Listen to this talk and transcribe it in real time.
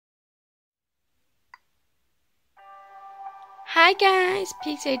Hi guys,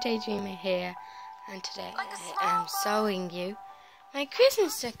 Pixie Daydreamer here, and today I am showing you my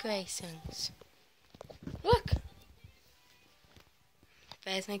Christmas decorations. Look,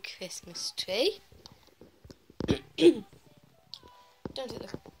 there's my Christmas tree. Don't it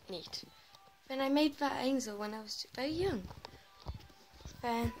look neat? Then I made that angel when I was very young.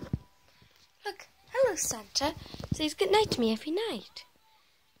 Then, look, hello Santa, says good night to me every night.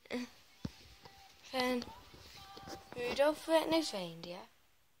 Then Rudolph the Red-Nosed Reindeer.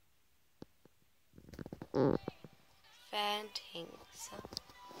 Then Tinsel.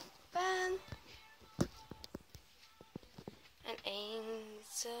 Then an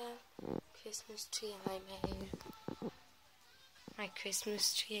angel Christmas tree I made. My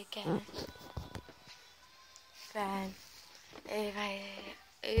Christmas tree again. Then if I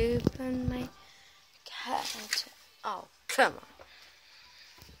open my cat, oh come on.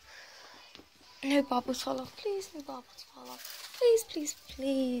 No bubbles fall off, please, no bubbles fall off. Please, please,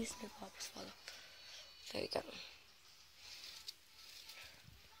 please, no bubbles fall off. There we go.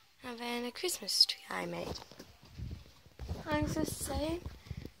 And then a Christmas tree I made. I'm just saying,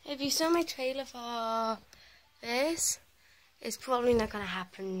 if you saw my trailer for this, it's probably not going to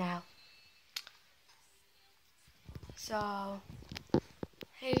happen now. So,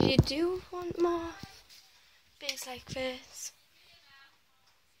 if you do want more things like this,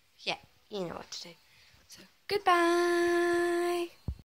 yeah, you know what to do. So, goodbye!